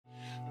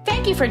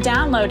Thank you for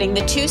downloading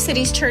the Two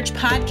Cities Church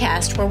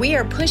podcast, where we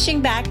are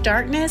pushing back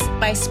darkness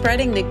by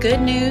spreading the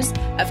good news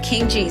of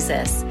King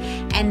Jesus.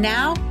 And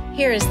now,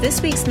 here is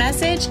this week's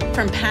message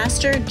from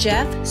Pastor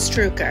Jeff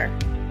Struecker.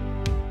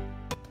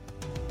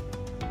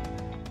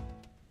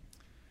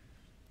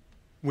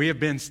 We have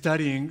been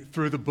studying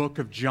through the book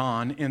of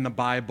John in the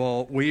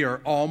Bible. We are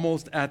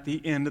almost at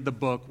the end of the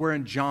book. We're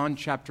in John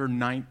chapter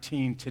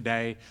 19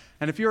 today.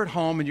 And if you're at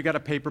home and you got a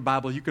paper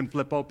Bible, you can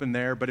flip open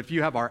there. But if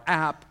you have our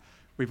app,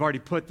 we've already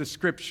put the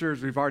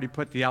scriptures, we've already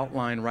put the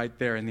outline right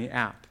there in the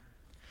app.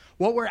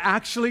 What we're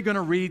actually going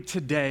to read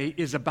today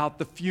is about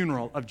the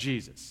funeral of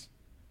Jesus.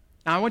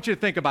 Now, I want you to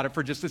think about it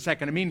for just a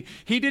second. I mean,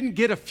 he didn't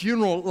get a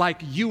funeral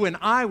like you and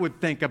I would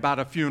think about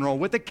a funeral,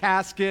 with a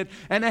casket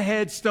and a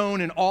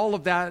headstone and all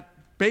of that.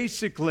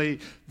 Basically,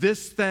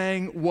 this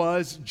thing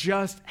was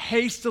just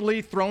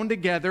hastily thrown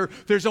together.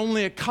 There's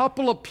only a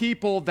couple of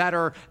people that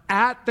are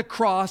at the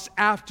cross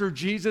after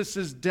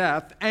Jesus'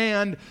 death,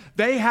 and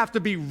they have to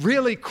be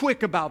really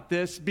quick about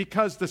this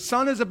because the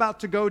sun is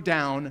about to go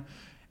down,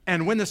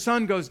 and when the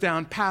sun goes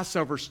down,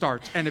 Passover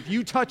starts. And if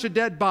you touch a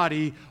dead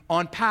body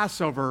on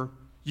Passover,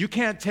 you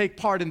can't take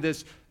part in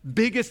this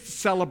biggest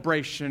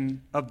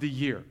celebration of the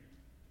year.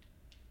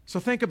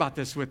 So think about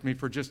this with me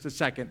for just a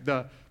second.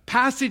 The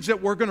passage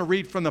that we're going to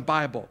read from the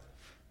Bible,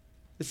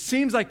 it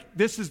seems like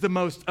this is the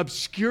most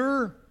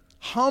obscure,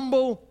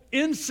 humble,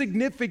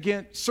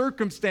 insignificant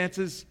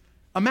circumstances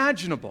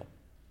imaginable.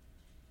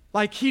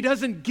 Like, he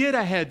doesn't get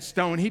a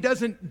headstone, he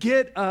doesn't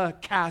get a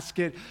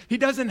casket, he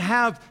doesn't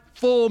have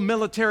full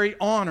military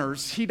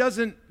honors, he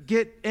doesn't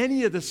get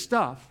any of the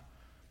stuff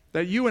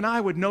that you and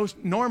I would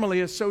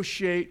normally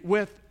associate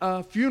with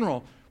a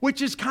funeral,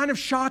 which is kind of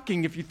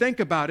shocking if you think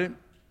about it.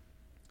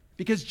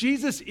 Because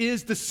Jesus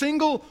is the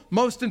single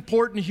most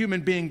important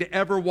human being to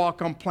ever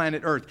walk on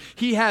planet Earth.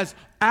 He has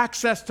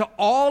access to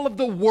all of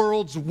the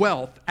world's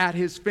wealth at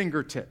his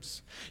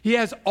fingertips. He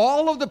has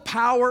all of the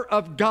power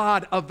of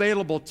God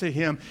available to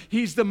him.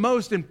 He's the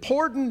most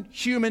important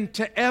human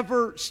to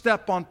ever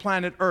step on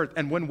planet Earth.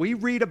 And when we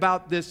read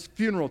about this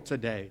funeral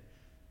today,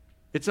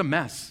 it's a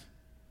mess.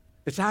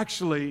 It's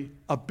actually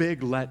a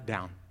big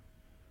letdown.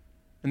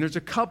 And there's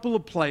a couple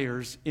of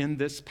players in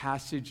this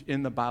passage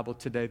in the Bible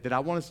today that I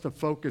want us to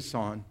focus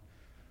on.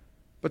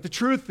 But the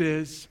truth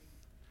is,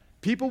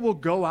 people will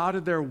go out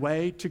of their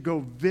way to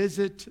go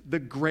visit the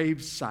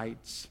grave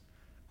sites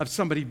of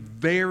somebody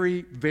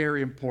very,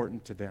 very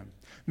important to them.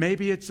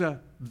 Maybe it's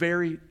a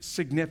very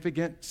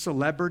significant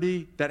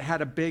celebrity that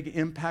had a big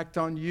impact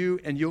on you,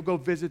 and you'll go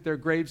visit their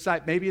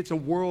gravesite. Maybe it's a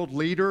world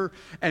leader,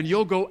 and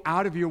you'll go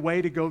out of your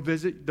way to go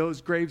visit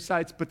those grave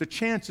sites. But the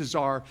chances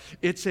are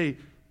it's a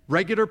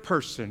regular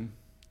person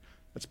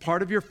that's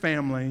part of your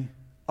family,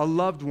 a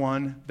loved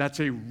one that's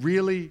a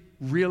really,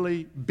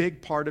 really big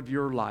part of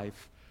your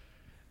life,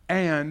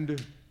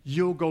 and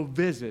you'll go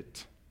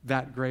visit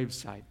that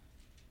gravesite.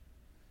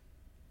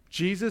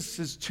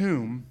 Jesus'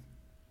 tomb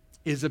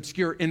is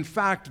obscure. In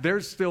fact,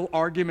 there's still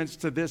arguments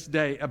to this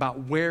day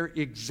about where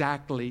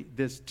exactly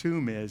this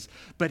tomb is,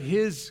 but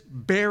his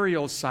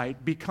burial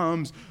site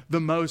becomes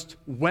the most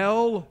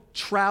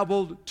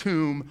well-traveled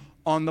tomb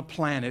on the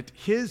planet.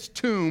 His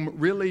tomb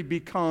really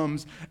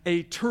becomes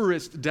a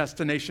tourist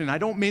destination. I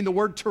don't mean the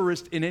word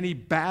tourist in any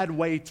bad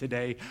way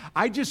today.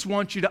 I just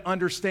want you to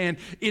understand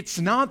it's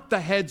not the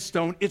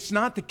headstone, it's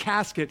not the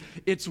casket,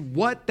 it's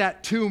what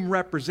that tomb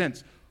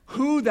represents,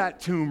 who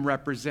that tomb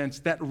represents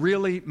that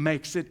really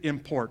makes it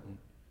important.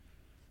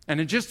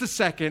 And in just a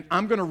second,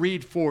 I'm going to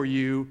read for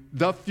you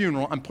the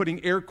funeral. I'm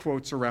putting air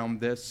quotes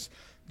around this.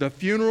 The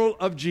funeral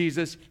of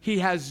Jesus. He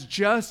has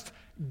just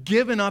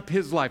given up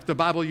his life. The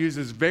Bible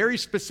uses very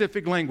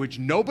specific language.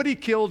 Nobody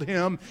killed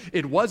him.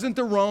 It wasn't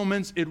the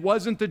Romans. It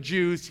wasn't the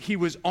Jews. He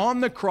was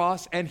on the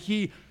cross, and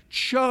he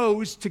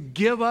chose to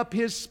give up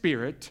his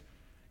spirit,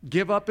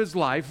 give up his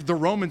life. The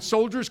Roman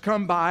soldiers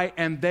come by,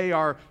 and they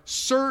are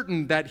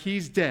certain that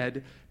he's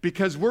dead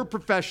because we're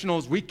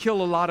professionals. We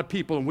kill a lot of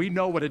people, and we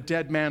know what a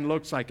dead man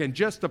looks like. And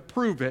just to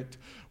prove it,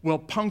 we'll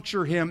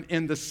puncture him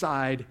in the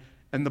side,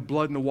 and the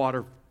blood and the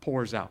water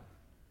pours out.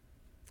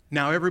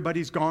 Now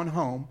everybody's gone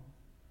home.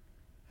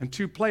 And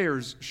two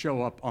players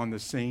show up on the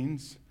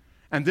scenes.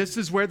 And this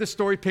is where the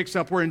story picks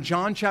up. We're in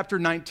John chapter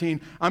 19.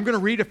 I'm going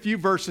to read a few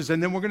verses,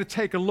 and then we're going to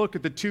take a look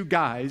at the two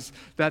guys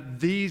that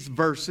these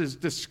verses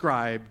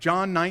describe.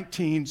 John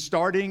 19,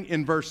 starting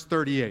in verse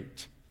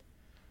 38.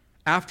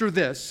 After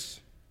this,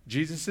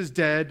 Jesus is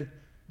dead.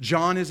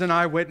 John is an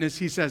eyewitness.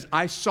 He says,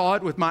 I saw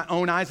it with my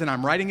own eyes, and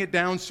I'm writing it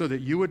down so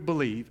that you would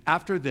believe.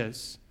 After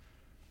this,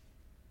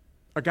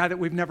 a guy that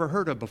we've never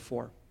heard of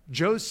before,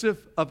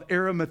 Joseph of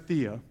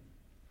Arimathea,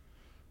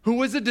 who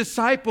was a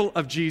disciple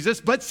of Jesus,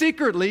 but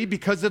secretly,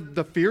 because of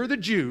the fear of the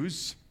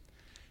Jews,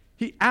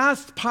 he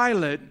asked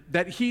Pilate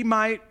that he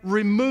might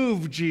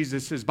remove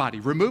Jesus' body,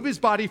 remove his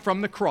body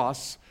from the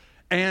cross,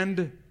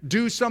 and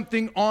do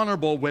something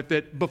honorable with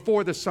it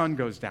before the sun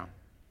goes down.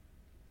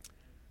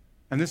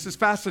 And this is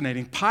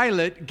fascinating.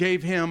 Pilate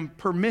gave him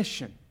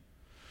permission.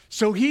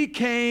 So he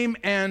came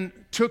and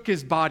took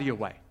his body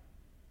away.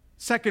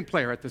 Second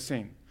player at the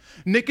scene.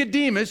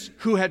 Nicodemus,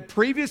 who had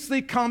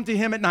previously come to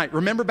him at night.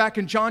 Remember back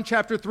in John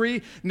chapter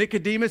 3,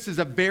 Nicodemus is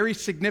a very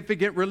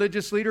significant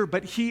religious leader,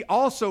 but he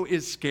also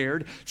is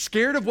scared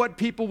of what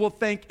people will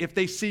think if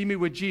they see me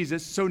with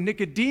Jesus. So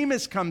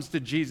Nicodemus comes to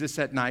Jesus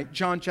at night,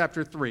 John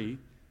chapter 3,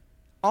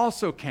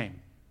 also came,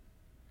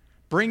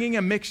 bringing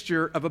a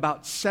mixture of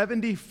about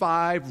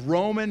 75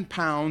 Roman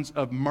pounds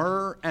of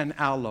myrrh and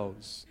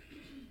aloes.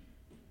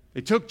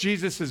 They took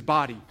Jesus'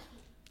 body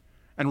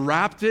and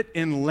wrapped it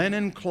in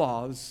linen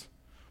cloths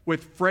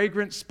with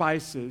fragrant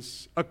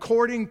spices,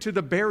 according to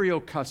the burial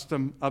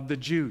custom of the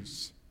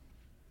Jews.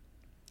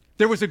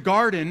 There was a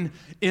garden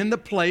in the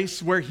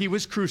place where he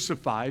was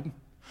crucified.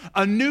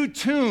 A new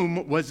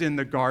tomb was in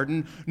the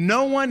garden.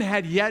 No one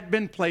had yet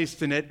been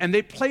placed in it, and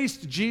they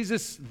placed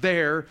Jesus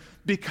there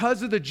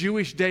because of the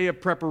Jewish day of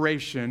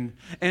preparation,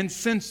 and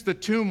since the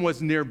tomb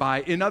was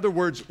nearby. In other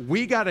words,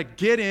 we got to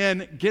get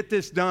in, get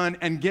this done,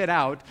 and get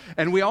out,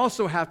 and we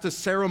also have to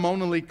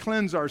ceremonially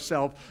cleanse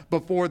ourselves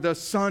before the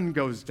sun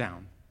goes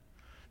down.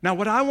 Now,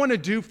 what I want to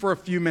do for a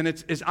few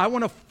minutes is I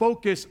want to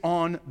focus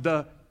on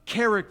the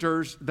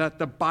characters that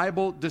the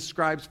Bible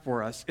describes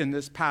for us in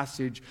this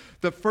passage.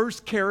 The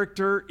first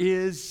character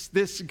is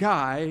this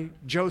guy,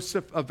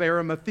 Joseph of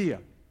Arimathea.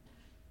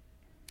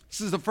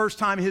 This is the first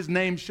time his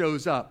name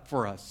shows up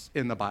for us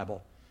in the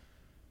Bible.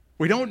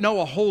 We don't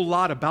know a whole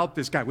lot about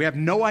this guy. We have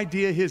no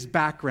idea his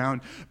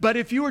background. But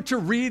if you were to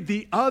read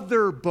the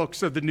other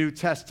books of the New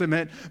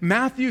Testament,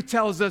 Matthew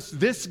tells us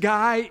this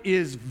guy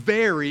is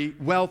very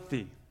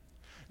wealthy.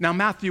 Now,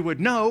 Matthew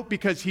would know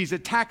because he's a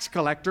tax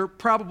collector,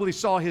 probably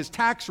saw his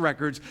tax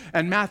records,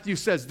 and Matthew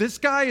says this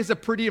guy is a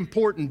pretty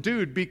important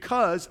dude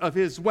because of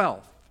his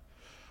wealth.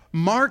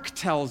 Mark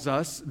tells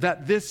us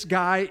that this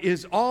guy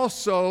is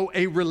also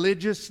a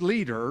religious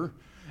leader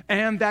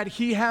and that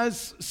he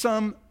has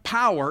some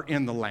power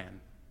in the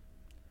land.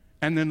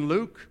 And then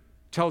Luke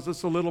tells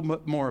us a little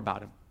bit more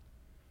about him.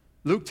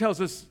 Luke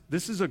tells us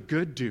this is a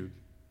good dude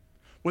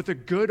with a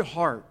good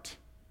heart.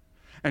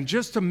 And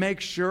just to make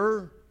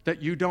sure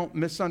that you don't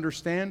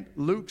misunderstand,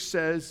 Luke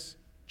says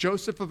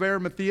Joseph of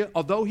Arimathea,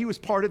 although he was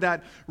part of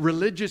that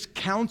religious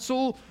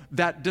council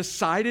that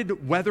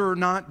decided whether or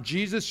not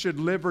Jesus should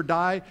live or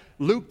die,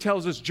 Luke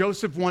tells us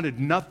Joseph wanted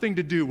nothing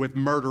to do with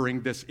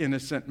murdering this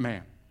innocent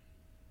man.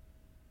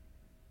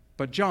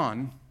 But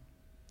John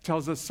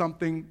tells us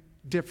something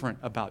different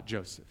about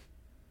Joseph.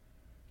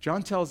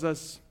 John tells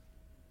us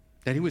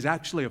that he was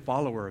actually a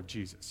follower of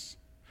Jesus,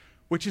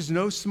 which is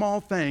no small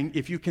thing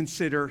if you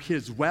consider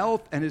his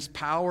wealth and his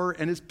power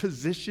and his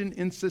position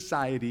in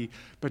society.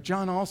 But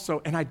John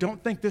also, and I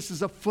don't think this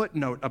is a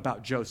footnote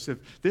about Joseph,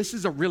 this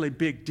is a really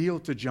big deal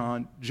to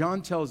John.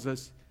 John tells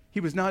us he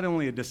was not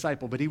only a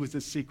disciple, but he was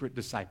a secret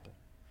disciple.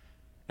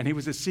 And he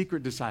was a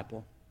secret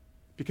disciple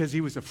because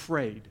he was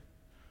afraid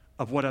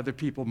of what other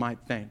people might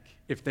think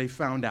if they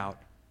found out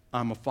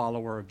I'm a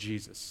follower of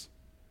Jesus.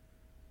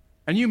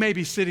 And you may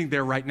be sitting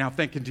there right now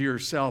thinking to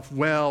yourself,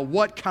 well,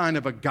 what kind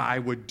of a guy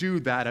would do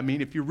that? I mean,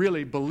 if you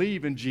really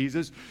believe in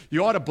Jesus,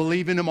 you ought to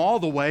believe in him all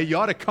the way. You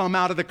ought to come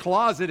out of the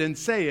closet and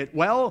say it.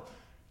 Well,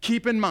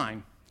 keep in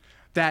mind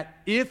that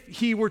if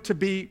he were to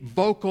be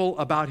vocal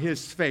about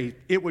his faith,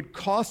 it would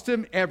cost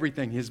him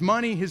everything. His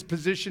money, his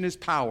position, his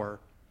power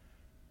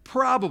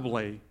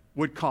probably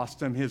would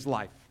cost him his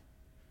life.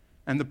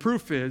 And the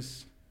proof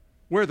is,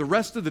 where are the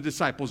rest of the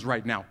disciples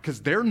right now?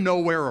 Because they're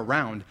nowhere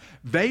around.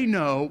 They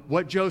know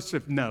what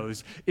Joseph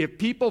knows. If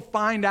people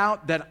find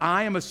out that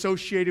I am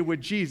associated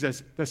with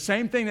Jesus, the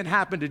same thing that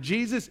happened to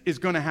Jesus is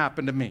going to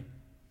happen to me.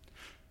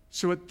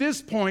 So at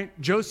this point,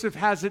 Joseph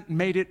hasn't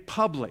made it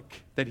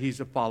public that he's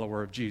a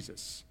follower of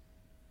Jesus,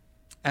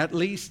 at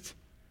least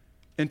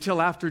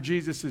until after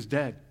Jesus is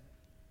dead.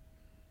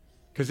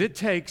 Because it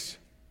takes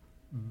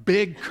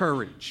big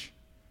courage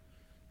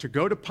to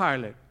go to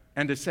Pilate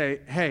and to say,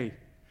 hey,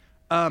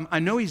 I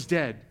know he's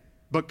dead,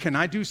 but can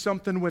I do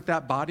something with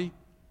that body?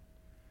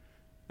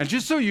 And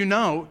just so you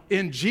know,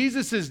 in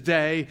Jesus'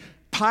 day,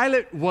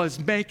 Pilate was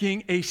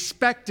making a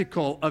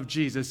spectacle of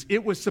Jesus.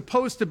 It was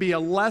supposed to be a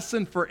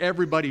lesson for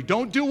everybody.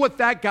 Don't do what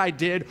that guy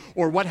did,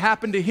 or what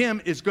happened to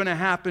him is going to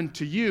happen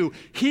to you.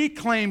 He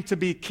claimed to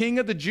be king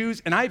of the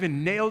Jews, and I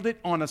even nailed it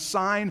on a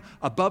sign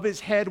above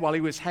his head while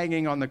he was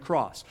hanging on the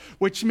cross,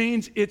 which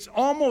means it's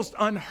almost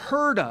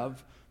unheard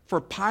of for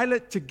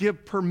Pilate to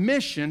give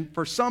permission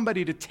for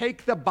somebody to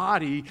take the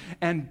body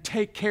and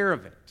take care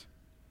of it.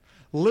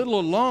 Little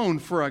alone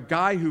for a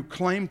guy who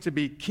claimed to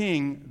be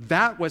king,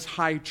 that was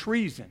high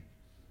treason.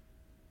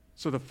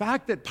 So the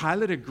fact that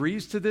Pilate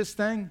agrees to this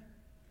thing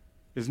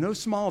is no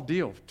small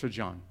deal to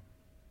John.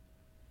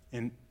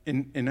 In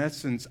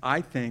essence,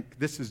 I think,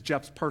 this is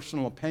Jeff's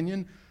personal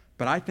opinion,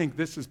 but I think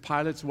this is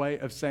Pilate's way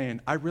of saying,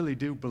 I really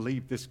do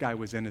believe this guy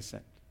was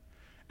innocent.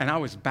 And I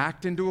was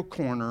backed into a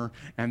corner,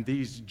 and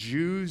these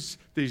Jewish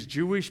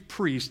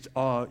priests,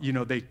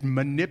 they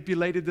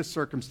manipulated the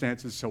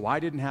circumstances, so I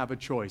didn't have a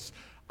choice.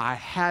 I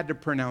had to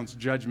pronounce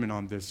judgment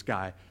on this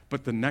guy.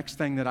 But the next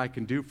thing that I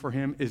can do for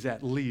him is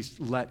at least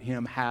let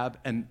him have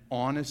an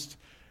honest,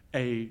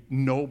 a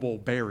noble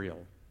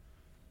burial.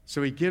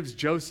 So he gives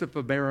Joseph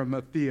of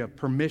Arimathea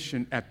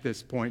permission at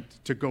this point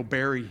to go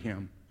bury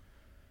him.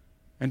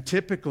 And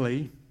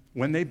typically,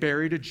 when they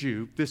buried a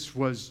Jew, this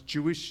was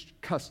Jewish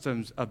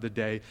customs of the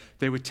day,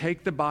 they would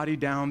take the body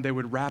down, they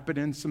would wrap it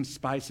in some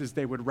spices,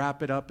 they would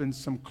wrap it up in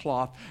some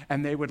cloth,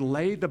 and they would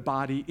lay the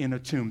body in a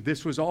tomb.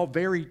 This was all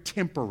very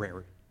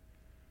temporary.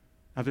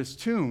 Now, this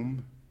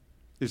tomb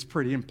is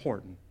pretty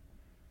important.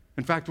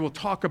 In fact, we'll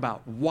talk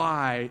about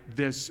why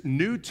this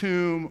new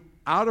tomb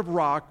out of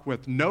rock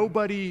with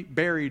nobody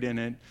buried in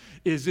it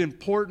is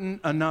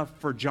important enough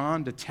for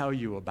John to tell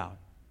you about.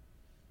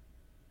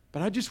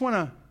 But I just want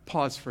to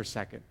pause for a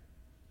second.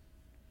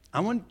 I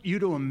want you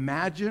to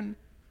imagine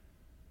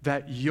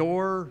that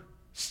you're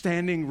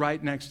standing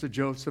right next to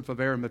Joseph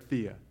of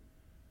Arimathea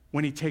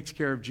when he takes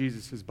care of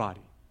Jesus'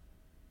 body.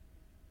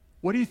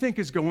 What do you think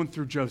is going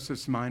through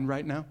Joseph's mind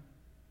right now?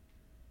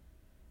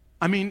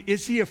 I mean,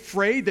 is he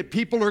afraid that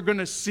people are going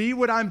to see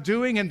what I'm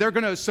doing and they're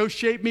going to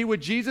associate me with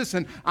Jesus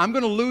and I'm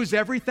going to lose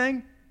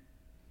everything?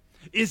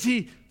 Is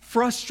he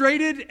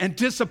frustrated and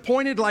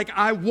disappointed, like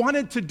I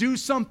wanted to do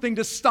something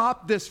to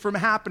stop this from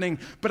happening,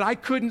 but I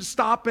couldn't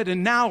stop it,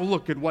 and now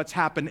look at what's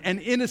happened? An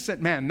innocent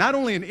man, not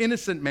only an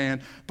innocent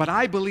man, but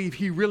I believe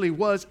he really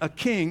was a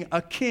king.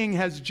 A king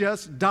has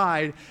just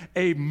died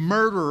a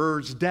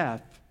murderer's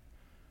death.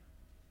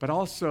 But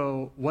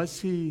also,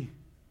 was he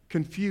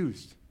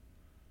confused?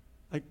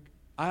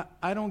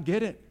 I don't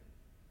get it.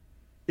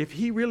 If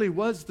he really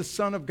was the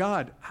Son of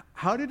God,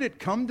 how did it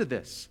come to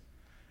this?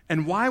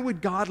 And why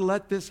would God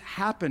let this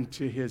happen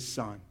to his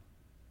son?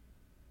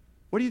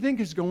 What do you think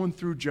is going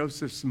through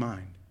Joseph's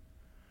mind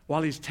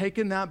while he's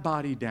taking that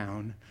body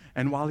down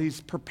and while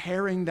he's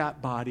preparing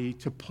that body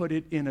to put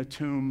it in a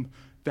tomb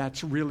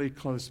that's really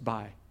close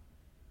by?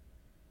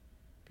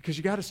 Because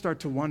you got to start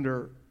to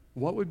wonder,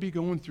 what would be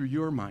going through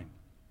your mind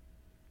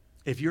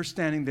if you're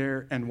standing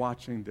there and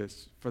watching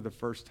this for the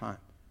first time?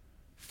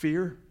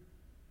 Fear,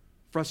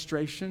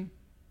 frustration,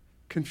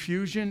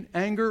 confusion,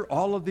 anger,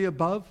 all of the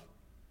above.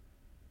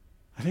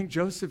 I think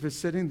Joseph is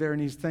sitting there and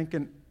he's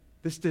thinking,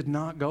 this did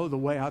not go the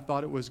way I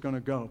thought it was going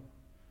to go.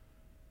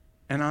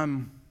 And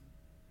I'm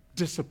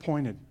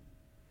disappointed.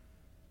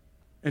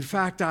 In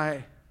fact,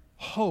 I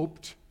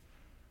hoped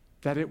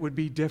that it would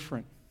be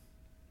different.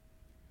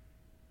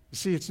 You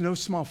see, it's no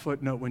small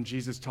footnote when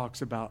Jesus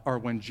talks about, or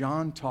when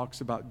John talks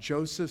about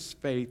Joseph's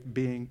faith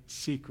being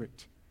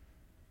secret.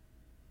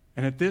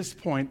 And at this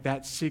point,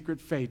 that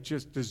secret faith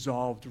just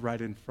dissolved right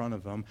in front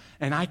of him.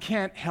 And I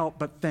can't help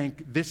but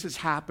think this has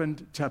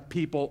happened to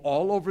people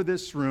all over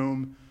this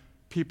room,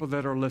 people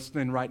that are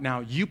listening right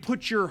now. You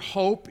put your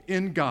hope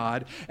in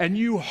God, and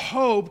you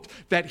hoped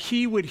that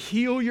he would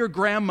heal your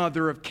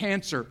grandmother of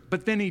cancer,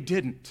 but then he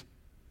didn't.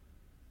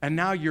 And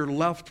now you're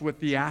left with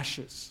the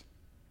ashes.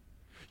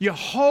 You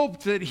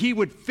hoped that he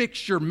would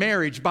fix your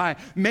marriage by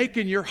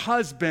making your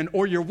husband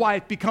or your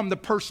wife become the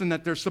person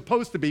that they're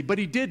supposed to be, but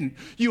he didn't.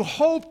 You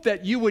hoped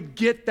that you would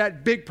get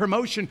that big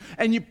promotion,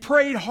 and you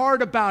prayed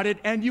hard about it,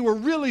 and you were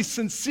really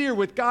sincere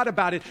with God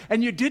about it,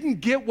 and you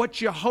didn't get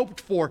what you hoped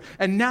for.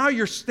 And now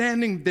you're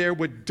standing there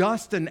with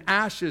dust and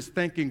ashes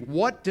thinking,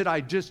 what did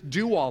I just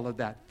do all of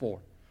that for?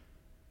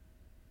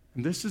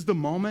 And this is the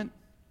moment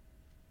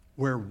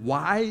where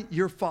why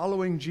you're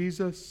following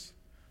Jesus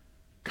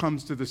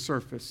comes to the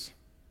surface.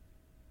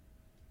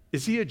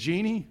 Is he a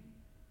genie?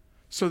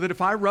 So that if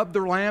I rub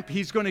the lamp,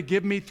 he's going to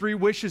give me 3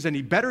 wishes, and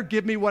he better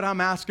give me what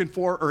I'm asking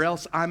for, or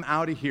else I'm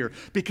out of here.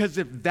 Because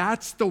if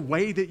that's the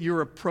way that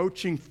you're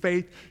approaching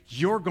faith,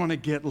 you're going to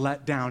get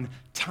let down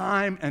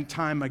time and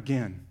time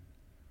again.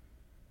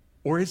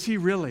 Or is he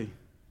really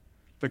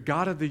the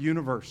God of the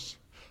universe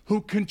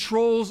who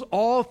controls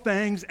all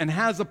things and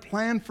has a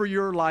plan for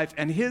your life,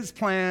 and his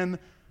plan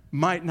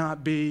might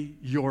not be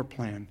your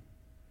plan?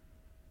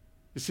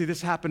 You see,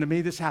 this happened to me.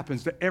 This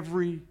happens to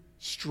every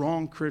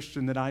strong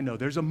Christian that I know.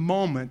 There's a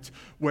moment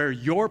where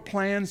your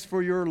plans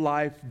for your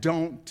life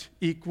don't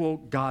equal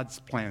God's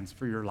plans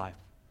for your life.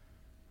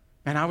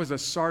 And I was a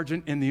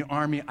sergeant in the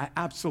Army. I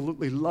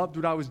absolutely loved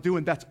what I was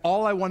doing. That's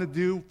all I wanted to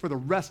do for the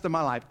rest of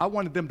my life. I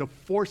wanted them to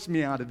force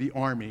me out of the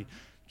Army,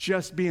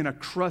 just being a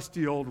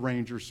crusty old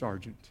Ranger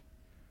sergeant.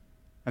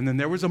 And then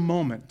there was a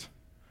moment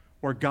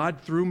where God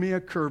threw me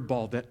a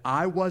curveball that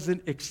I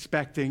wasn't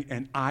expecting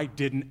and I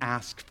didn't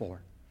ask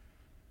for.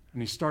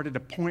 And he started to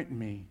point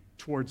me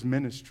towards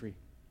ministry.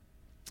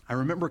 I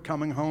remember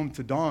coming home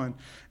to Dawn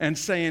and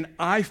saying,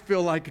 I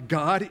feel like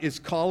God is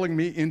calling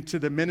me into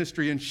the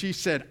ministry. And she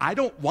said, I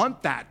don't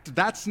want that.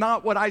 That's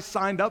not what I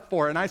signed up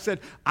for. And I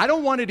said, I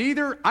don't want it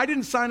either. I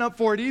didn't sign up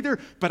for it either,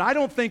 but I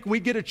don't think we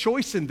get a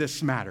choice in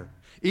this matter.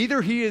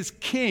 Either he is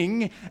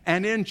king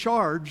and in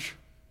charge,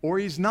 or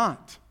he's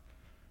not.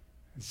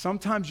 And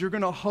sometimes you're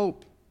going to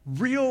hope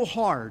real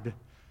hard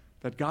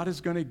that God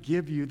is going to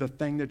give you the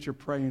thing that you're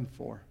praying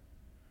for,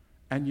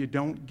 and you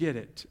don't get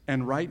it.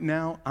 And right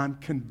now, I'm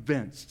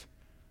convinced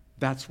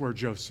that's where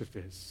Joseph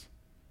is.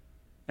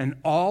 And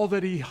all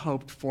that he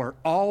hoped for,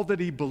 all that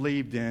he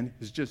believed in,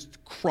 has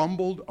just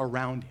crumbled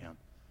around him.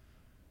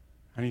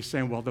 And he's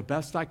saying, well, the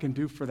best I can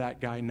do for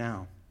that guy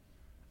now,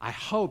 I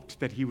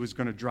hoped that he was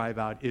going to drive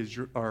out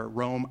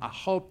Rome. I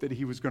hoped that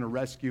he was going to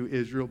rescue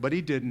Israel, but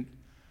he didn't.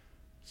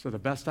 So the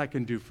best I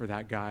can do for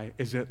that guy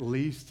is at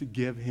least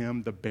give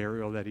him the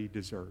burial that he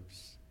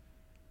deserves.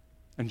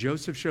 And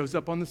Joseph shows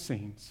up on the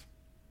scenes,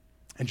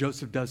 and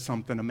Joseph does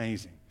something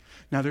amazing.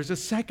 Now, there's a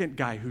second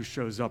guy who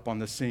shows up on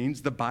the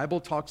scenes. The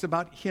Bible talks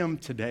about him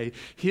today.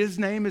 His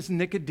name is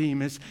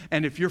Nicodemus,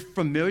 and if you're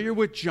familiar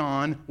with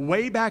John,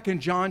 way back in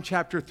John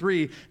chapter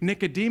 3,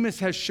 Nicodemus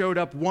has showed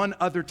up one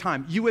other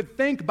time. You would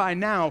think by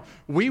now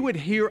we would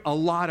hear a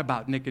lot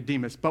about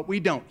Nicodemus, but we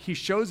don't. He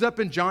shows up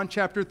in John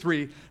chapter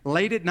 3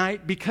 late at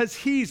night because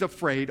he's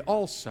afraid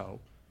also,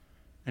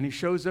 and he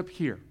shows up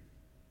here.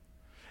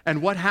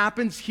 And what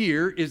happens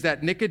here is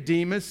that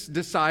Nicodemus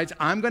decides,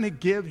 I'm going to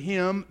give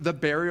him the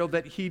burial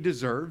that he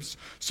deserves.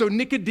 So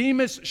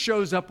Nicodemus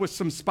shows up with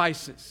some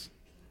spices.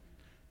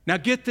 Now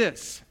get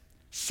this,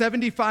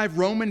 75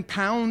 Roman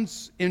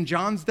pounds in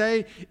John's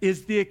day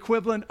is the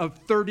equivalent of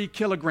 30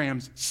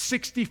 kilograms,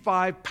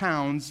 65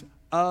 pounds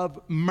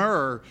of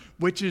myrrh,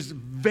 which is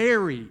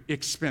very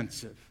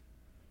expensive.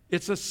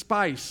 It's a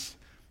spice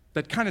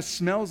that kind of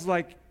smells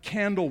like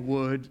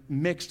candlewood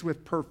mixed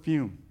with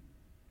perfume.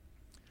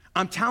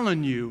 I'm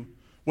telling you,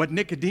 what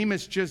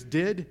Nicodemus just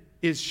did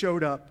is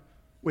showed up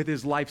with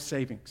his life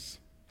savings.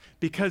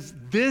 Because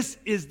this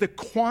is the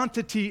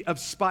quantity of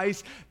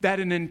spice that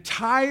an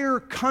entire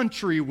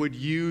country would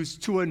use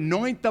to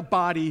anoint the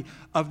body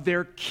of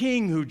their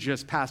king who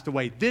just passed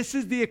away. This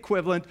is the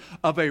equivalent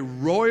of a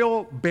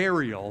royal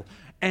burial.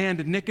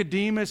 And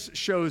Nicodemus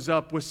shows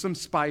up with some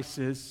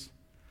spices.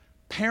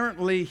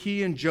 Apparently,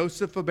 he and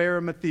Joseph of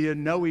Arimathea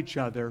know each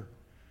other.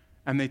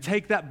 And they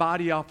take that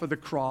body off of the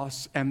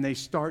cross and they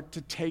start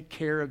to take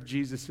care of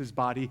Jesus'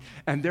 body.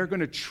 And they're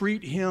going to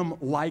treat him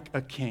like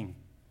a king.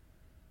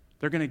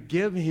 They're going to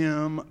give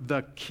him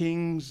the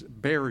king's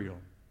burial.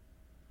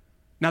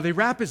 Now, they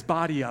wrap his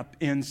body up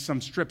in some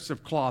strips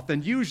of cloth,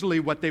 and usually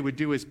what they would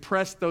do is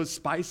press those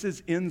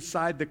spices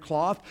inside the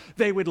cloth.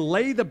 They would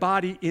lay the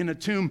body in a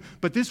tomb,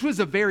 but this was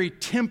a very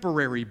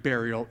temporary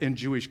burial in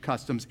Jewish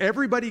customs.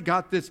 Everybody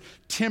got this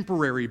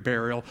temporary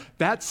burial.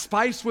 That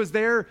spice was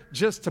there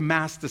just to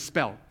mask the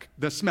smell,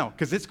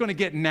 because it's going to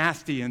get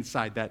nasty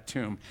inside that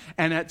tomb.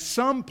 And at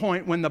some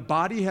point, when the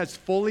body has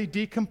fully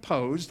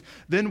decomposed,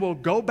 then we'll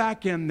go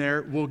back in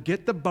there, we'll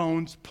get the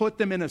bones, put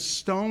them in a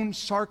stone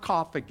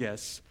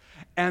sarcophagus,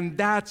 and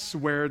that's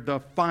where the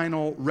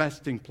final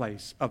resting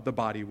place of the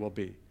body will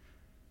be.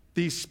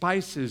 These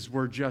spices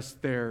were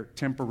just there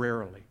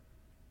temporarily.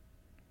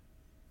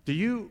 Do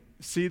you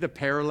see the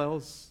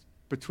parallels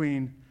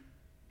between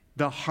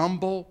the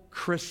humble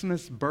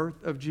Christmas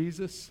birth of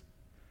Jesus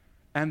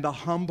and the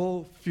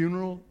humble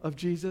funeral of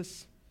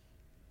Jesus?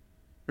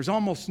 There's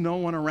almost no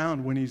one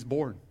around when he's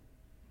born.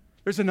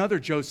 There's another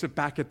Joseph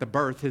back at the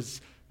birth, his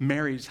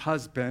Mary's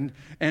husband,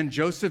 and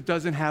Joseph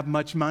doesn't have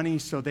much money,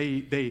 so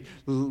they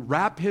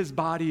wrap his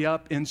body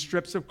up in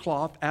strips of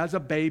cloth as a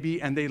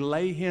baby, and they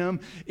lay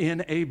him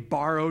in a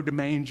borrowed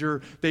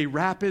manger. They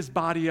wrap his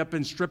body up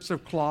in strips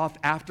of cloth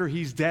after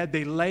he's dead.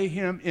 They lay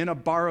him in a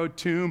borrowed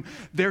tomb.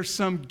 There's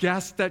some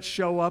guests that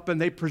show up, and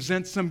they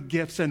present some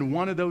gifts, and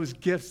one of those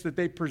gifts that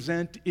they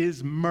present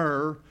is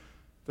myrrh,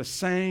 the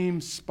same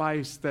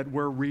spice that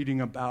we're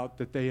reading about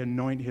that they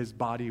anoint his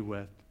body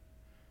with.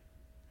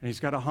 And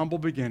he's got a humble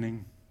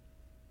beginning.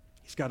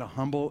 He's got a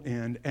humble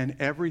end, and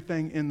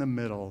everything in the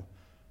middle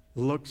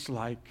looks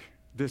like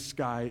this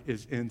guy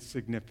is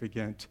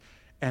insignificant.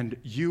 And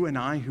you and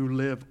I, who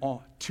live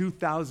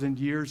 2,000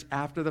 years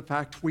after the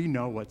fact, we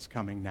know what's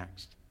coming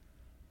next.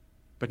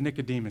 But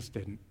Nicodemus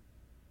didn't.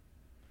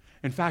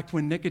 In fact,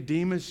 when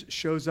Nicodemus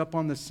shows up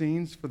on the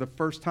scenes for the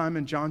first time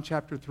in John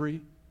chapter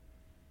 3,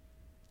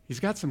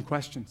 he's got some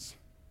questions.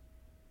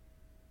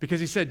 Because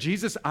he said,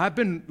 Jesus, I've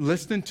been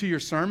listening to your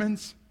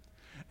sermons,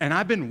 and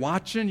I've been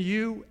watching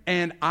you,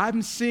 and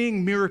I'm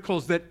seeing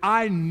miracles that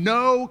I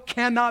know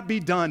cannot be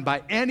done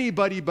by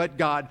anybody but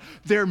God.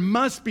 There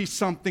must be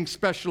something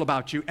special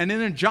about you. And then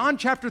in John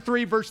chapter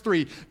 3, verse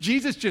 3,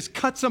 Jesus just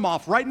cuts him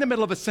off right in the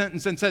middle of a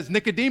sentence and says,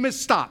 Nicodemus,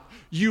 stop.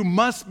 You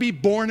must be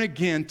born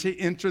again to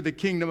enter the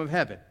kingdom of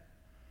heaven.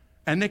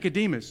 And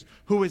Nicodemus,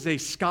 who is a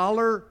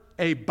scholar,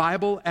 a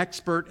Bible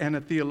expert, and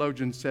a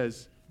theologian,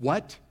 says,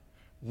 what?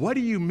 What do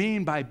you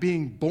mean by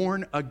being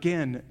born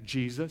again,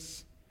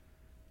 Jesus?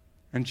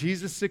 And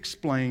Jesus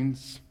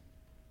explains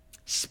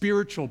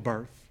spiritual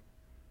birth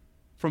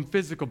from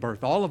physical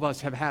birth. All of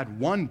us have had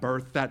one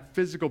birth, that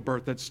physical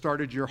birth that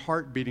started your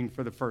heart beating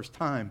for the first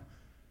time,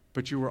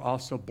 but you were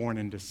also born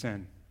into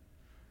sin.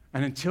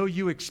 And until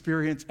you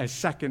experience a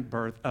second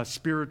birth, a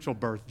spiritual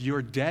birth,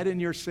 you're dead in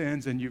your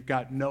sins and you've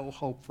got no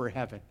hope for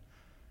heaven.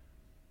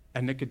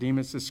 And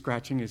Nicodemus is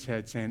scratching his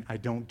head saying, I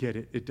don't get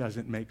it. It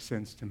doesn't make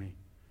sense to me.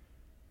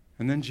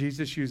 And then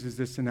Jesus uses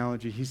this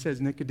analogy. He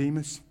says,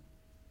 Nicodemus,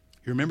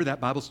 you remember that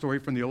Bible story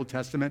from the Old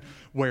Testament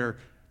where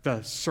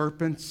the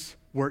serpents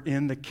were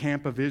in the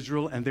camp of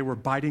Israel and they were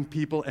biting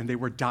people and they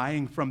were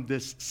dying from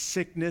this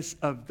sickness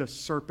of the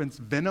serpent's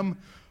venom?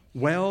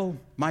 Well,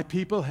 my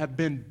people have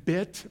been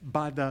bit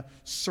by the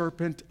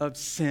serpent of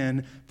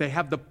sin. They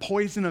have the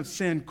poison of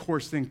sin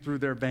coursing through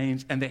their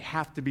veins, and they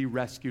have to be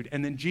rescued.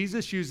 And then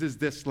Jesus uses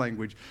this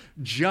language,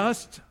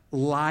 just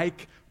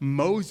like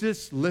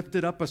Moses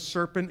lifted up a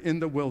serpent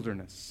in the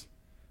wilderness,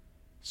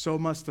 so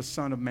must the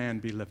Son of Man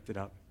be lifted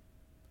up.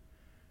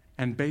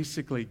 And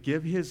basically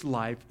give his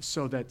life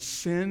so that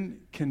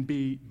sin can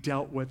be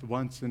dealt with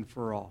once and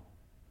for all.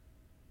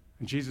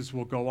 And Jesus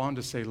will go on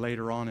to say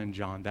later on in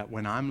John that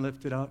when I'm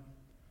lifted up,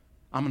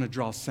 I'm going to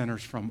draw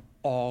sinners from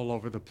all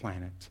over the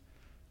planet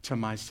to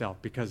myself,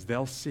 because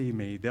they'll see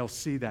me, they'll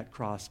see that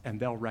cross, and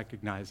they'll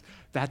recognize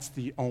that's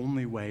the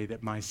only way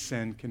that my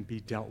sin can be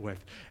dealt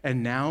with.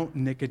 And now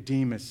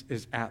Nicodemus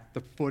is at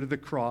the foot of the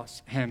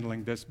cross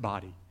handling this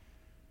body.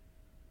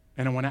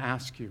 And I want to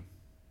ask you,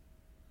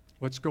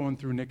 what's going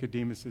through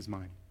Nicodemus's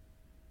mind?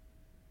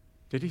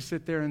 Did he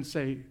sit there and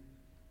say,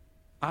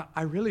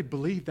 I really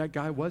believe that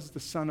guy was the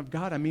Son of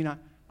God? I mean,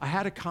 I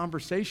had a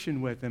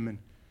conversation with him, and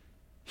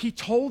he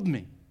told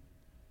me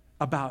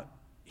about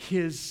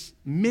his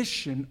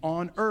mission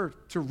on earth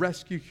to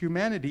rescue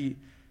humanity,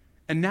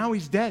 and now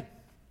he's dead.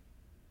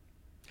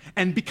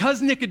 And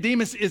because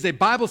Nicodemus is a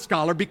Bible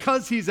scholar,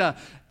 because he's a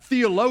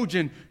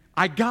theologian,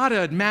 I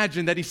gotta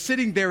imagine that he's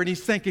sitting there and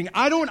he's thinking,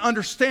 I don't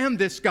understand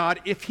this, God.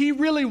 If he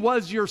really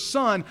was your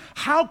son,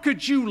 how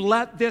could you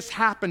let this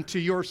happen to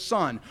your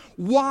son?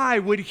 Why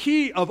would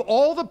he, of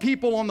all the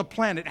people on the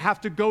planet, have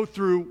to go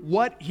through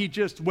what he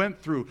just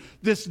went through?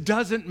 This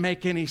doesn't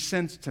make any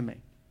sense to me.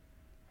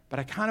 But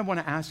I kind of want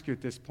to ask you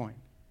at this point,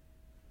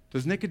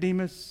 does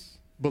Nicodemus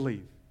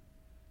believe?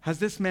 Has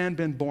this man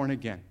been born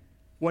again?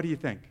 What do you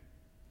think?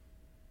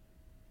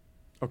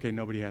 Okay,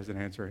 nobody has an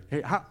answer.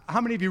 Hey, how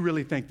many of you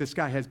really think this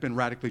guy has been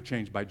radically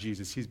changed by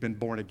Jesus? He's been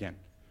born again.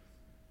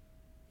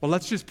 Well,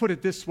 let's just put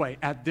it this way.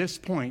 At this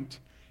point,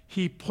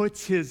 he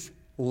puts his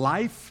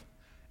life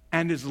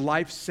and his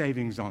life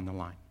savings on the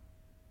line.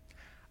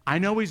 I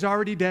know he's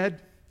already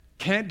dead.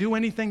 Can't do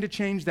anything to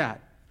change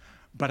that.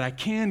 But I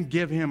can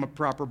give him a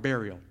proper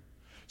burial.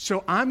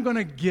 So I'm going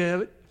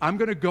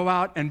to go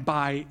out and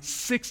buy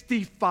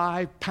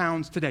 65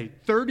 pounds today,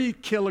 30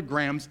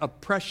 kilograms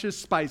of precious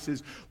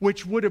spices,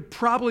 which would have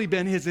probably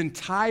been his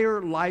entire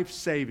life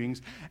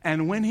savings.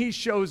 And when he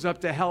shows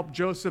up to help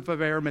Joseph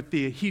of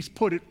Arimathea, he's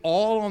put it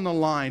all on the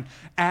line.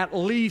 At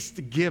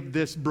least give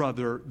this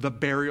brother the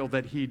burial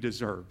that he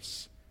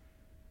deserves.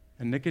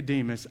 And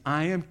Nicodemus,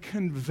 I am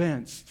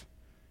convinced,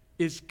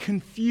 is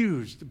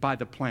confused by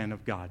the plan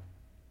of God.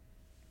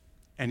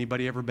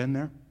 Anybody ever been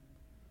there?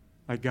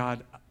 Like,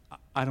 God,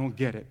 I don't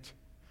get it.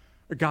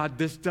 God,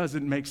 this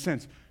doesn't make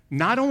sense.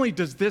 Not only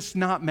does this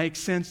not make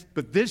sense,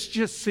 but this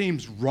just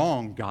seems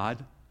wrong,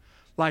 God.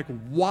 Like,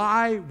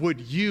 why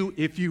would you,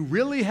 if you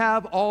really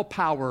have all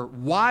power,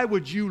 why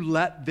would you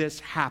let this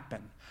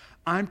happen?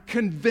 I'm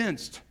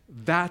convinced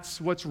that's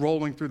what's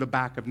rolling through the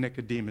back of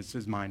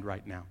Nicodemus's mind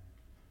right now.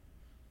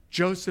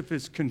 Joseph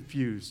is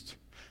confused.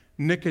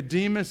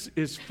 Nicodemus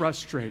is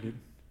frustrated.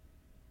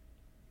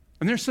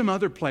 And there's some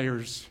other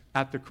players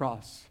at the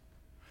cross.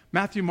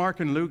 Matthew, Mark,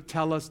 and Luke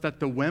tell us that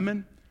the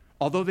women,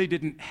 although they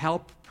didn't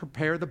help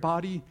prepare the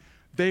body,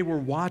 they were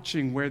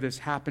watching where this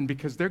happened,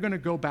 because they're going to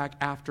go back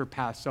after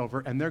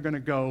Passover and they're going to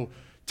go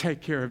take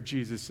care of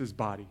Jesus'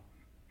 body.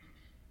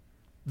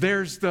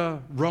 There's the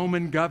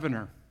Roman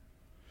governor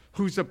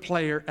who's a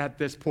player at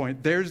this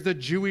point. There's the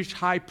Jewish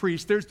high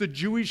priest. There's the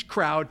Jewish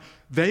crowd.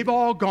 They've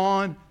all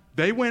gone.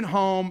 They went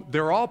home.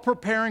 They're all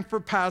preparing for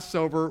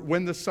Passover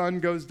when the sun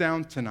goes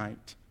down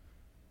tonight.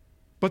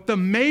 But the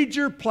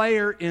major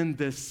player in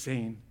this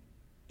scene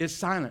is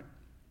silent.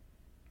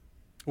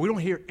 We don't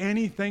hear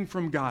anything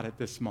from God at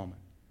this moment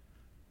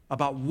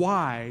about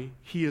why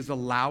he is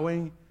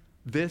allowing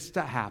this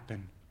to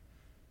happen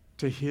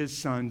to his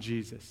son,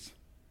 Jesus.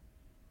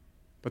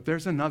 But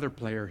there's another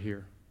player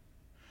here.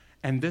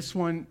 And this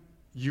one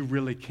you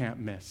really can't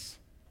miss.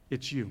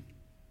 It's you.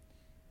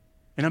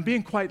 And I'm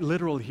being quite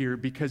literal here,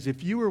 because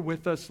if you were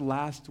with us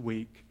last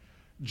week,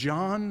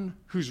 John,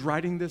 who's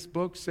writing this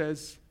book,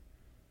 says,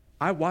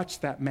 I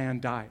watched that man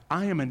die.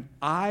 I am an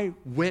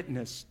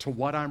eyewitness to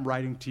what I'm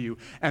writing to you.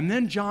 And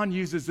then John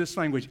uses this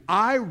language.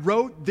 I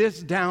wrote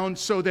this down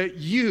so that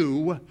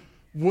you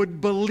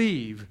would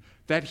believe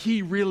that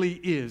he really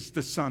is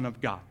the Son of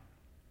God.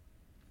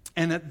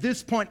 And at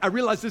this point, I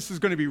realize this is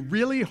going to be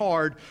really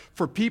hard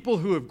for people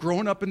who have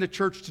grown up in the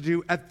church to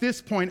do. At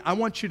this point, I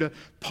want you to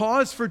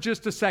pause for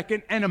just a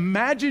second and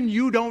imagine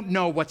you don't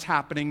know what's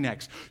happening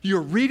next.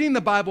 You're reading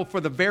the Bible for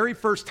the very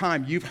first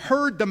time. You've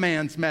heard the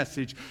man's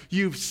message.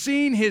 You've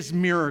seen his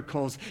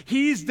miracles.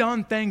 He's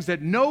done things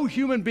that no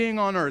human being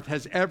on earth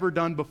has ever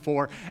done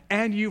before.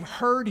 And you've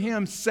heard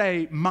him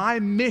say, my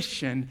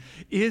mission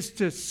is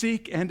to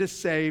seek and to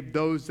save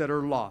those that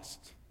are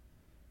lost.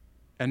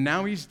 And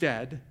now he's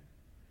dead.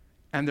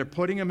 And they're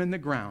putting him in the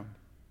ground.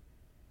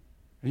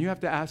 And you have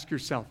to ask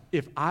yourself,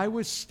 if I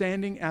was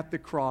standing at the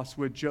cross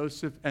with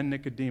Joseph and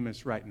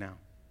Nicodemus right now,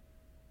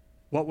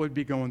 what would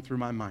be going through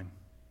my mind?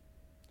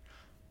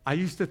 I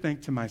used to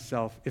think to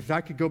myself, if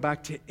I could go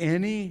back to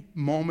any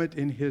moment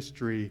in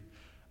history,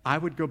 I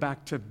would go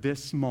back to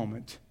this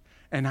moment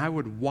and I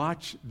would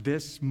watch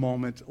this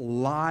moment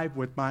live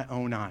with my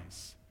own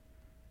eyes.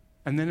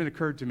 And then it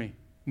occurred to me,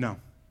 no,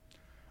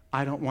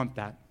 I don't want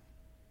that.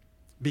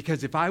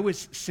 Because if I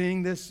was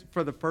seeing this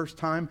for the first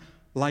time,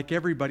 like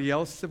everybody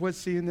else was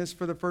seeing this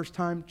for the first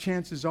time,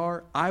 chances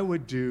are I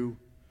would do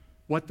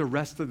what the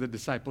rest of the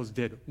disciples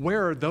did.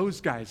 Where are those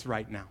guys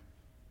right now?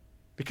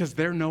 Because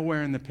they're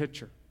nowhere in the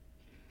picture.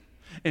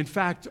 In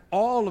fact,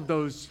 all of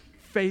those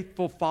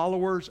faithful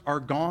followers are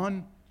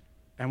gone,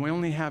 and we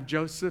only have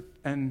Joseph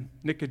and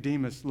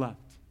Nicodemus left.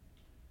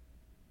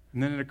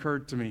 And then it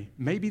occurred to me,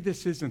 maybe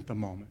this isn't the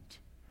moment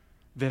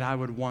that I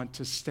would want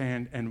to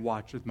stand and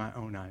watch with my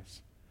own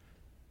eyes.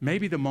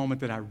 Maybe the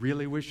moment that I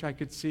really wish I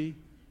could see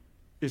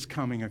is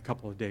coming a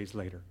couple of days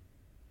later.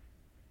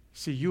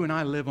 See, you and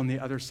I live on the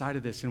other side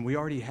of this, and we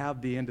already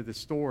have the end of the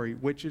story,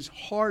 which is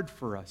hard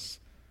for us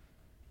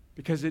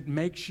because it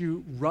makes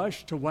you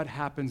rush to what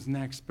happens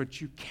next,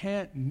 but you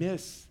can't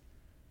miss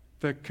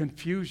the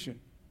confusion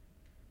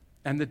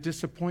and the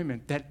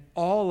disappointment that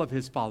all of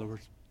his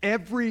followers,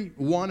 every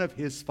one of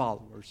his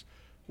followers,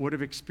 would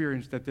have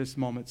experienced at this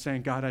moment,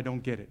 saying, God, I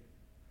don't get it.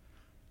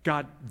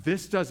 God,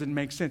 this doesn't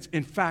make sense.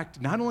 In fact,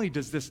 not only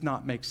does this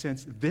not make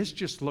sense, this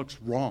just looks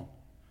wrong.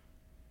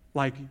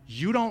 Like,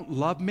 you don't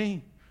love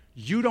me,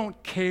 you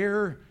don't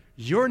care,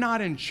 you're not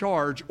in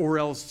charge, or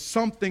else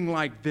something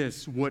like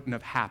this wouldn't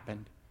have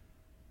happened.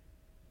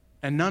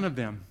 And none of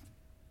them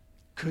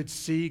could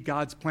see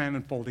God's plan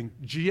unfolding.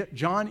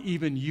 John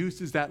even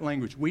uses that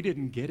language. We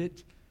didn't get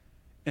it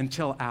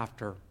until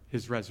after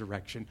his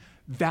resurrection.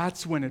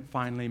 That's when it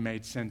finally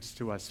made sense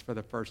to us for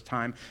the first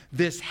time.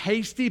 This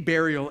hasty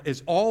burial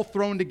is all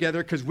thrown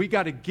together because we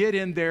got to get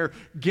in there,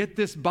 get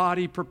this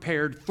body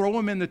prepared, throw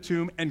him in the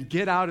tomb, and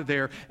get out of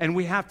there. And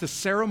we have to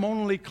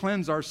ceremonially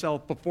cleanse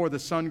ourselves before the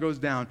sun goes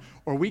down,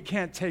 or we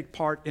can't take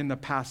part in the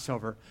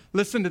Passover.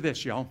 Listen to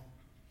this, y'all.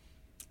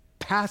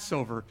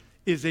 Passover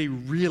is a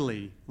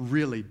really,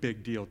 really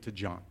big deal to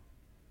John.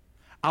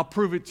 I'll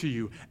prove it to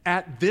you.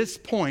 At this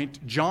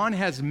point, John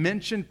has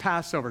mentioned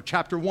Passover,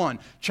 chapter 1,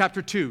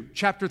 chapter 2,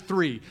 chapter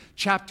 3,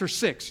 chapter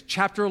 6,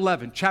 chapter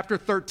 11, chapter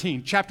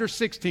 13, chapter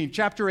 16,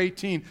 chapter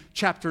 18,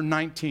 chapter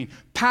 19.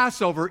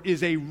 Passover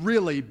is a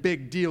really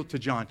big deal to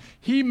John.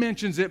 He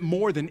mentions it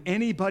more than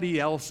anybody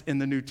else in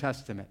the New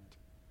Testament.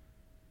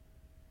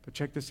 But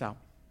check this out.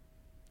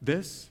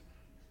 This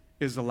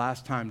is the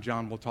last time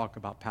John will talk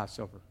about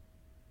Passover.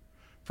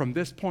 From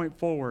this point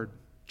forward,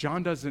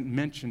 John doesn't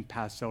mention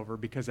Passover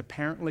because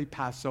apparently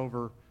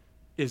Passover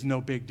is no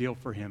big deal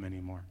for him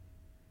anymore.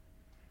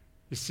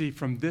 You see,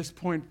 from this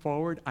point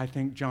forward, I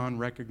think John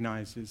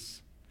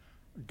recognizes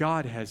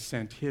God has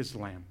sent his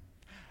lamb.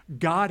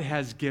 God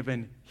has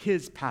given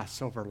his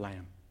Passover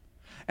lamb.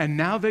 And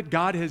now that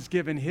God has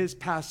given his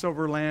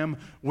Passover lamb,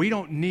 we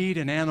don't need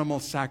an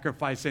animal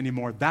sacrifice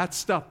anymore. That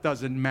stuff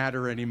doesn't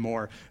matter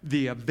anymore.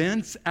 The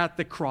events at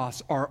the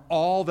cross are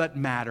all that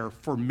matter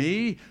for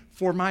me,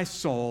 for my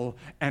soul,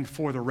 and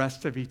for the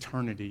rest of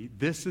eternity.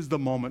 This is the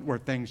moment where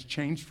things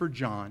change for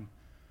John.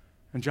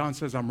 And John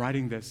says, I'm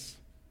writing this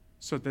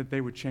so that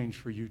they would change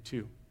for you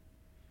too.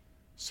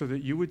 So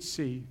that you would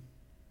see,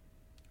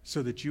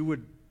 so that you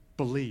would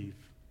believe,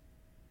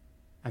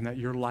 and that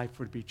your life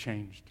would be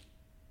changed.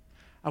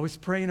 I was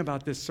praying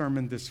about this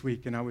sermon this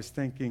week, and I was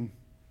thinking,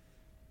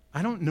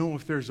 I don't know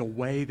if there's a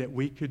way that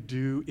we could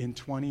do in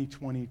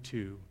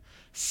 2022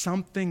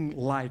 something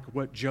like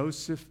what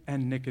Joseph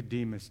and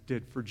Nicodemus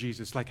did for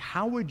Jesus. Like,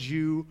 how would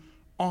you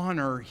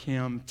honor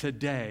him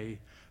today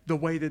the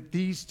way that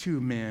these two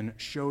men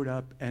showed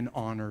up and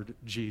honored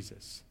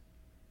Jesus?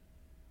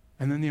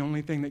 And then the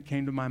only thing that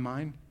came to my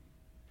mind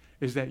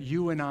is that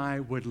you and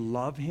I would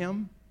love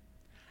him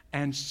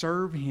and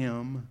serve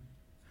him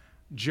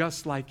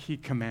just like he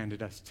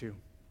commanded us to.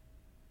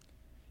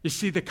 You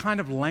see, the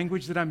kind of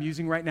language that I'm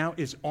using right now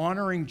is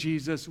honoring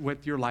Jesus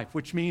with your life,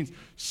 which means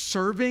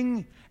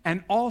serving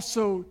and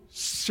also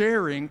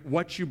sharing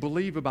what you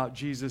believe about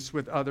Jesus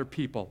with other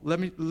people.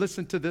 Let me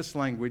listen to this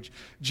language.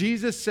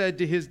 Jesus said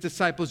to his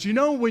disciples, you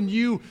know, when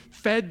you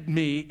fed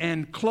me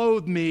and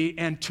clothed me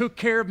and took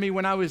care of me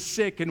when I was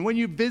sick, and when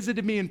you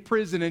visited me in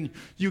prison and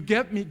you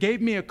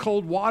gave me a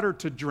cold water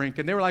to drink,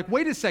 and they were like,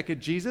 wait a second,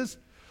 Jesus,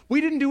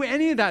 we didn't do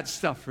any of that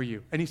stuff for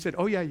you. And he said,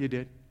 oh yeah, you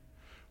did.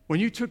 When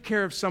you took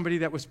care of somebody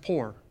that was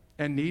poor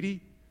and needy,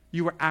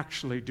 you were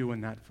actually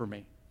doing that for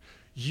me.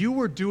 You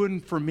were doing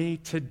for me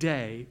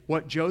today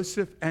what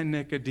Joseph and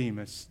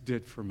Nicodemus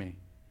did for me.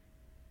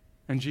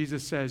 And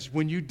Jesus says,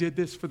 when you did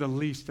this for the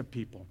least of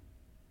people,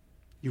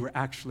 you were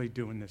actually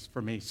doing this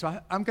for me. So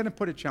I'm going to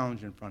put a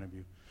challenge in front of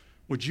you.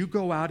 Would you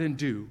go out and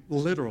do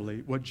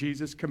literally what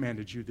Jesus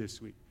commanded you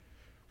this week?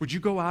 Would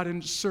you go out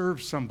and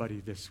serve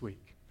somebody this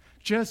week?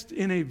 Just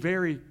in a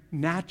very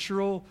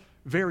natural,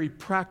 very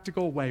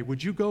practical way.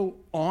 Would you go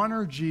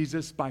honor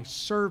Jesus by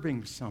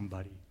serving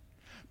somebody,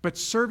 but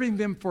serving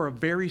them for a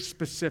very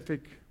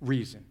specific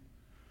reason?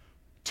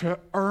 To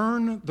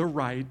earn the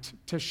right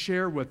to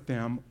share with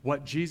them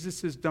what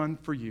Jesus has done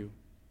for you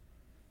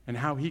and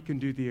how he can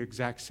do the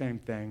exact same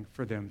thing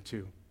for them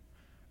too.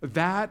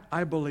 That,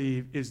 I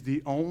believe, is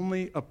the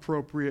only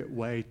appropriate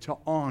way to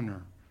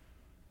honor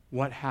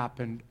what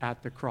happened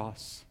at the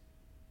cross.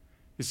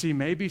 You see,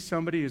 maybe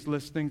somebody is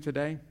listening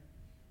today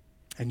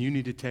and you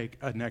need to take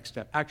a next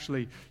step.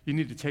 Actually, you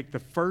need to take the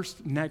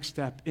first next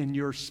step in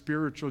your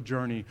spiritual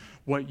journey.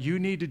 What you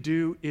need to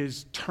do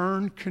is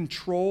turn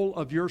control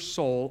of your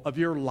soul, of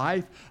your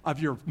life, of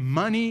your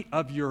money,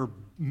 of your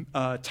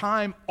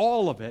time,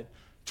 all of it.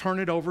 Turn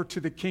it over to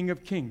the King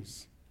of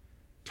Kings.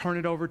 Turn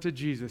it over to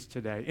Jesus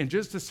today. In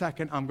just a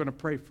second, I'm going to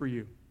pray for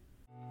you.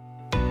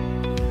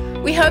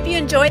 We hope you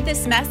enjoyed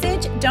this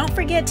message. Don't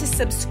forget to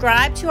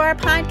subscribe to our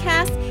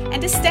podcast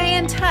and to stay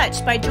in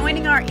touch by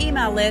joining our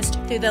email list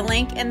through the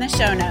link in the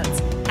show notes.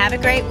 Have a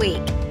great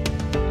week.